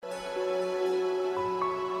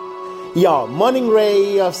Your morning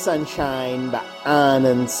ray of sunshine by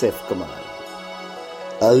Anand Sifkamal.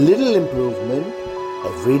 A little improvement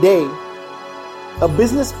every day. A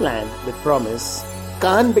business plan with promise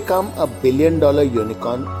can't become a billion-dollar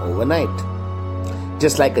unicorn overnight.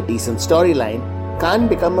 Just like a decent storyline can't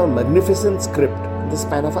become a magnificent script in the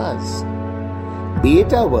span of hours. Be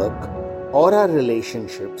it our work or our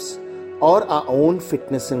relationships or our own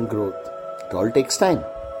fitness and growth, it all takes time.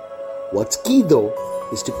 What's key though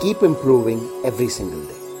is to keep improving every single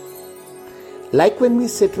day. Like when we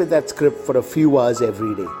sit with that script for a few hours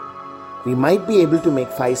every day, we might be able to make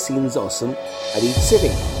 5 scenes awesome at each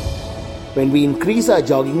sitting. When we increase our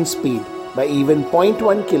jogging speed by even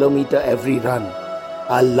 0.1 kilometer every run,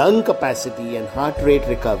 our lung capacity and heart rate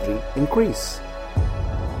recovery increase.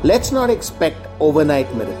 Let's not expect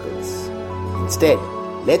overnight miracles. Instead,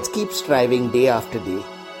 let's keep striving day after day,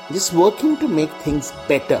 just working to make things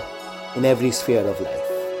better in every sphere of life.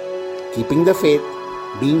 Keeping the faith,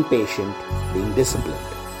 being patient, being disciplined.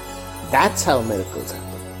 That's how miracles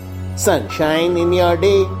happen. Sunshine in your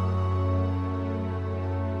day.